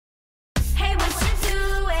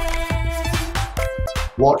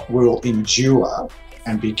what will endure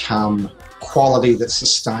and become quality that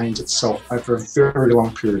sustains itself over a very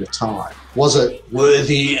long period of time. Was it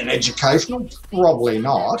worthy and educational? Probably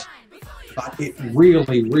not, but it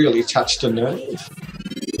really, really touched a nerve.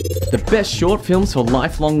 The best short films for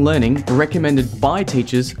lifelong learning recommended by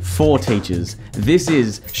teachers for teachers. This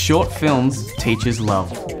is Short Films Teachers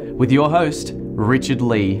Love, with your host, Richard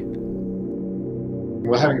Lee.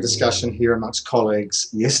 We're having a discussion here amongst colleagues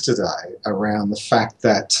yesterday around the fact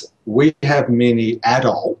that we have many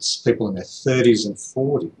adults, people in their 30s and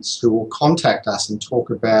 40s, who will contact us and talk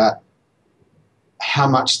about how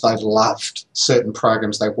much they loved certain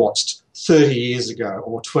programs they watched 30 years ago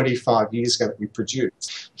or 25 years ago that we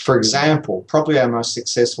produced. For example, probably our most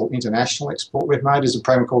successful international export we've made is a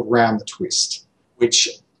program called Round the Twist, which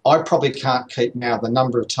I probably can't keep now the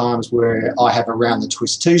number of times where I have a Round the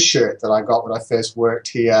Twist t-shirt that I got when I first worked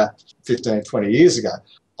here 15, 20 years ago.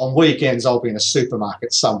 On weekends, I'll be in a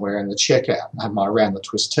supermarket somewhere in the checkout and have my Round the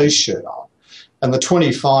Twist t-shirt on. And the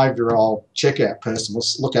 25-year-old checkout person will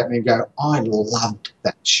look at me and go, I loved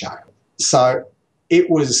that show. So it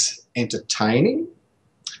was entertaining.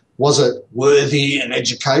 Was it worthy and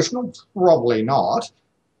educational? Probably not.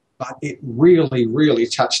 But it really, really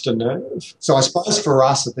touched a nerve. So I suppose for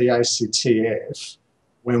us at the ACTF,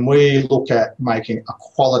 when we look at making a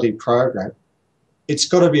quality program, it's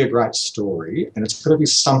got to be a great story and it's got to be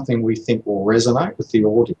something we think will resonate with the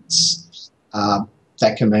audience.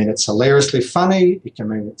 That can mean it's hilariously funny, it can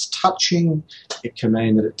mean it's touching, it can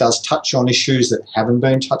mean that it does touch on issues that haven't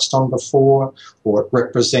been touched on before, or it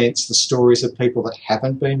represents the stories of people that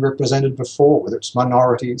haven't been represented before, whether it's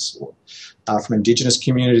minorities or from Indigenous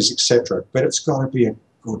communities, etc. But it's got to be a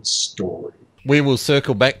good story. We will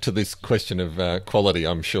circle back to this question of quality,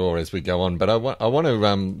 I'm sure, as we go on. But I want to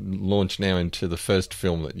launch now into the first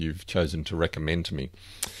film that you've chosen to recommend to me.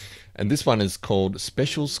 And this one is called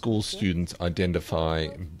Special School Students Identify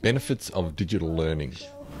Benefits of Digital Learning.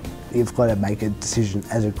 You've got to make a decision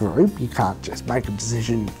as a group. You can't just make a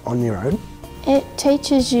decision on your own. It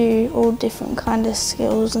teaches you all different kind of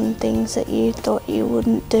skills and things that you thought you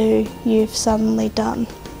wouldn't do, you've suddenly done.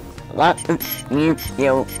 Lots of new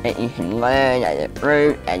skills that you can learn as a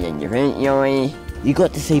group, as individually. You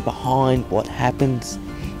got to see behind what happens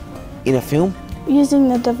in a film. Using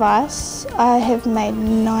the device, I have made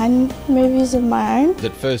 9 movies of my own.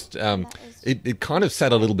 At first, it kind of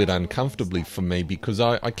sat a little bit uncomfortably for me because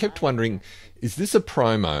I kept wondering, is this a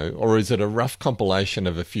promo or is it a rough compilation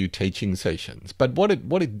of a few teaching sessions? But what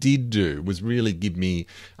it did do was really give me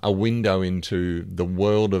a window into the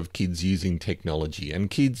world of kids using technology and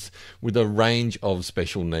kids with a range of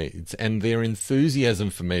special needs, and their enthusiasm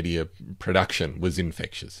for media production was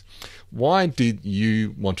infectious. Why did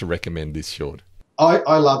you want to recommend this short?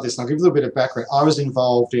 I love this, and I'll give you a little bit of background. I was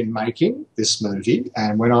involved in making this movie,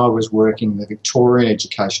 and when I was working in the Victorian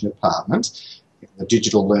Education Department, in the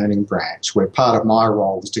digital learning branch, where part of my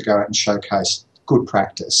role was to go out and showcase good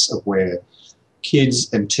practice of where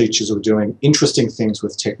kids and teachers were doing interesting things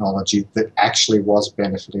with technology that actually was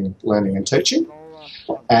benefiting learning and teaching.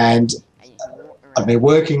 And I've been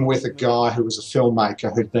working with a guy who was a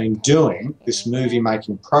filmmaker who'd been doing this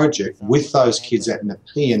movie-making project with those kids at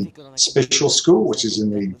Nepean Special School, which is in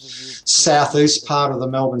the southeast part of the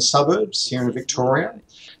Melbourne suburbs here in Victoria.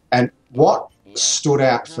 And what stood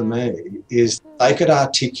out for me is they could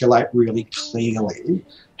articulate really clearly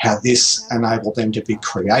how this enabled them to be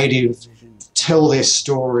creative, tell their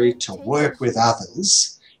story, to work with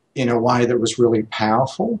others in a way that was really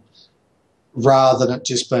powerful, rather than it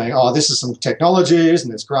just being, oh, this is some technologies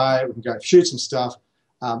and it's great, we can go shoot some stuff.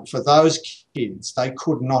 For those kids, they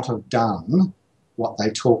could not have done what they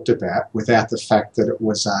talked about without the fact that it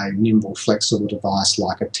was a nimble, flexible device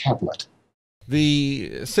like a tablet.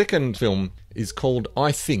 The second film is called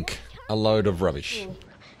I Think, A Load of Rubbish.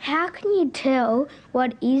 How can you tell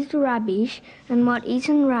what is rubbish and what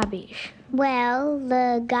isn't rubbish? Well,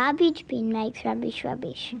 the garbage bin makes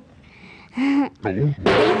rubbish.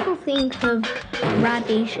 People think of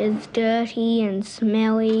rubbish as dirty and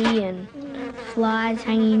smelly and flies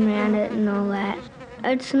hanging around it and all that.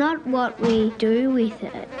 It's not what we do with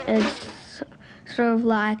it. It's sort of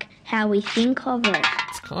like how we think of it.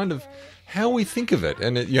 It's kind of how we think of it.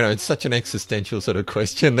 And, it's such an existential sort of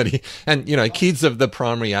question that kids of the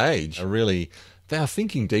primary age are really, they are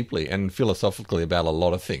thinking deeply and philosophically about a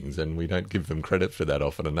lot of things, and we don't give them credit for that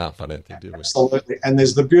often enough, I don't think, do we? Absolutely. And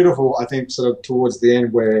there's the beautiful, I think, sort of towards the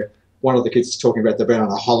end where one of the kids is talking about they've been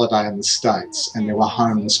on a holiday in the States and there were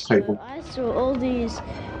homeless people. I saw all these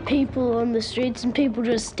people on the streets and people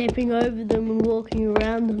just stepping over them and walking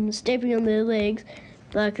around them, stepping on their legs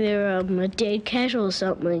like they're a dead cat or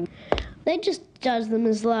something. They just judge them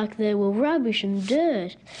as like they were rubbish and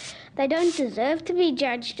dirt. They don't deserve to be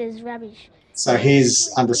judged as rubbish. So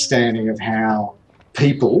his understanding of how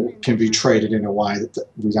people can be treated in a way that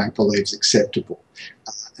we don't believe is acceptable.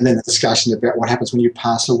 And then the discussion about what happens when you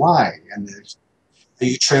pass away. And are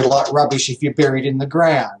you treated like rubbish if you're buried in the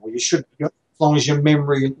ground? Well, you should, as long as your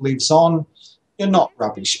memory lives on, you're not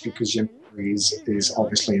rubbish because your memory is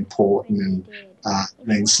obviously important and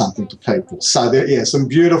means something to people. So there, some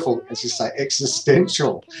beautiful, as you say,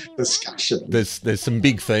 existential discussion. There's some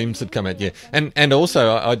big themes that come out, yeah. And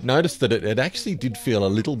also I'd noticed that it actually did feel a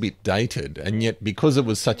little bit dated, and yet because it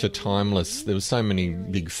was such a timeless, there were so many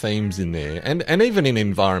big themes in there, and even in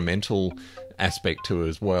environmental aspect to it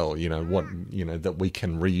as well, that we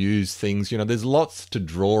can reuse things. There's lots to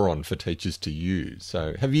draw on for teachers to use.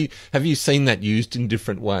 So have you seen that used in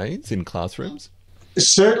different ways in classrooms?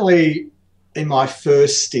 Certainly in my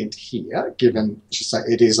first stint here, given, as you say,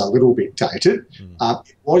 it is a little bit dated,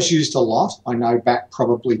 it was used a lot. I know back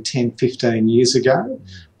probably 10, 15 years ago.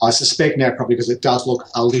 I suspect now probably because it does look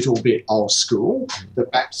a little bit old school,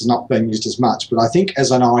 that perhaps it's not being used as much. But I think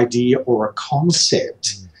as an idea or a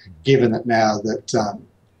concept, given that now that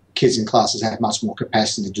kids in classes have much more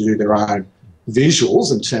capacity to do their own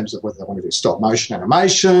visuals in terms of whether they want to do stop motion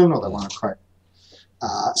animation or they want to create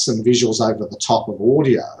some visuals over the top of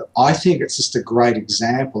audio, I think it's just a great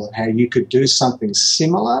example of how you could do something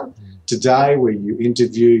similar today where you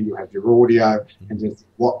interview, you have your audio, and then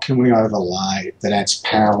what can we overlay that adds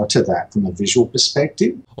power to that from a visual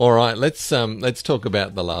perspective. All right, let's talk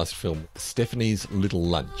about the last film, Stephanie's Little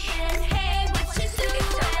Lunch.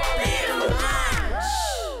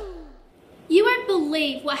 You won't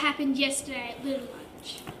believe what happened yesterday at Little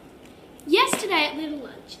Lunch. Yesterday at Little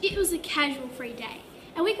Lunch, it was a casual free day,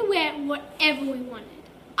 and we could wear whatever we wanted.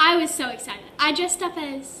 I was so excited. I dressed up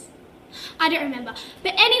as... I don't remember.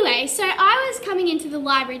 But anyway, so I was coming into the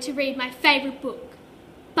library to read my favourite book,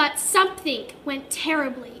 but something went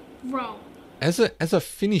terribly wrong. As a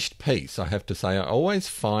finished piece, I have to say, I always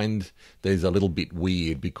find there's a little bit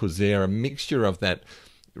weird because they're a mixture of that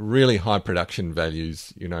really high production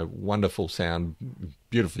values, wonderful sound,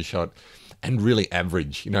 beautifully shot, and really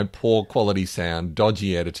average, poor quality sound,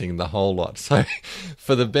 dodgy editing, the whole lot. So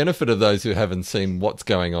for the benefit of those who haven't seen what's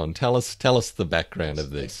going on, tell us the background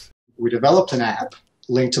of this. We developed an app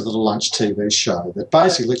linked to the Little Lunch TV show that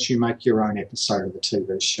basically lets you make your own episode of the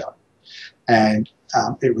TV show. And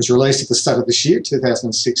it was released at the start of this year,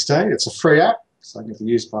 2016. It's a free app, so it can be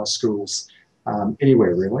used by schools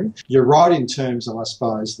anywhere really. You're right in terms of, I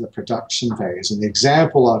suppose, the production values. And the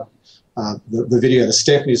example of the video, the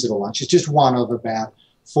Stephanie's Little Lunch, is just one of about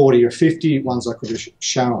 40 or 50 ones I could have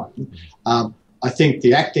shown. I think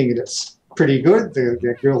the acting in it's pretty good.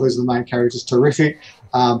 The girl who's the main character is terrific.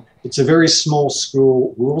 It's a very small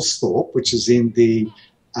school, Woolsthorpe, which is in the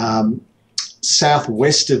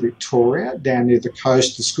southwest of Victoria, down near the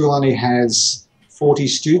coast. The school only has 40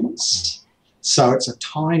 students. So it's a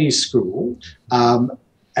tiny school, and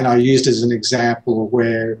I used it as an example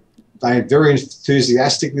where they very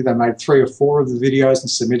enthusiastically, they made 3 or 4 of the videos and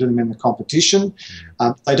submitted them in the competition.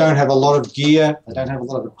 They don't have a lot of gear, they don't have a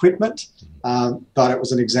lot of equipment, but it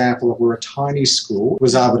was an example of where a tiny school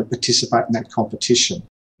was able to participate in that competition.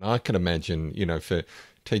 I can imagine, for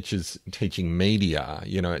teachers teaching media,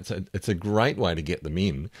 it's a great way to get them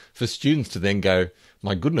in for students to then go,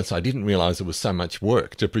 my goodness, I didn't realise it was so much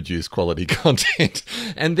work to produce quality content.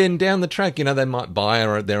 And then down the track, they might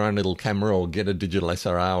buy their own little camera or get a digital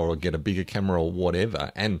SLR or get a bigger camera or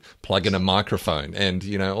whatever and plug in a microphone and,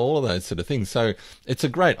 all of those sort of things. So it's a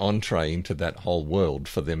great entree into that whole world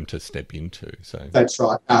for them to step into. So that's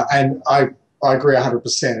right. And I agree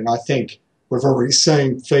 100%. And I think we've already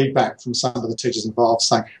seen feedback from some of the teachers involved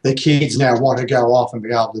saying the kids now want to go off and be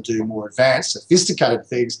able to do more advanced, sophisticated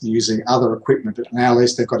things using other equipment, but now at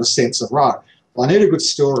least they've got a sense of, right, well, I need a good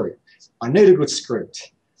story. I need a good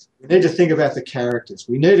script. We need to think about the characters.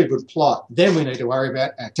 We need a good plot. Then we need to worry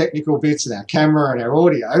about our technical bits and our camera and our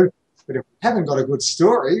audio. But if we haven't got a good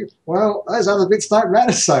story, well, those other bits don't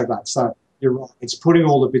matter so much. So you're right. It's putting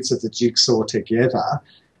all the bits of the jigsaw together.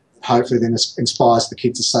 Hopefully then inspires the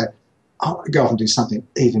kids to say, I want to go off and do something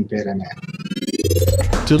even better now.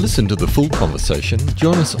 To listen to the full conversation,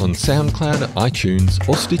 join us on SoundCloud, iTunes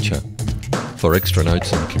or Stitcher. For extra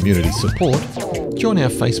notes and community support, join our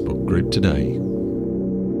Facebook group today.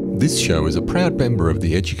 This show is a proud member of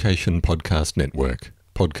the Education Podcast Network.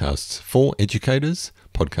 Podcasts for educators,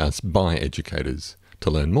 podcasts by educators.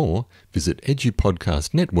 To learn more, visit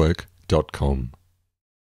edupodcastnetwork.com.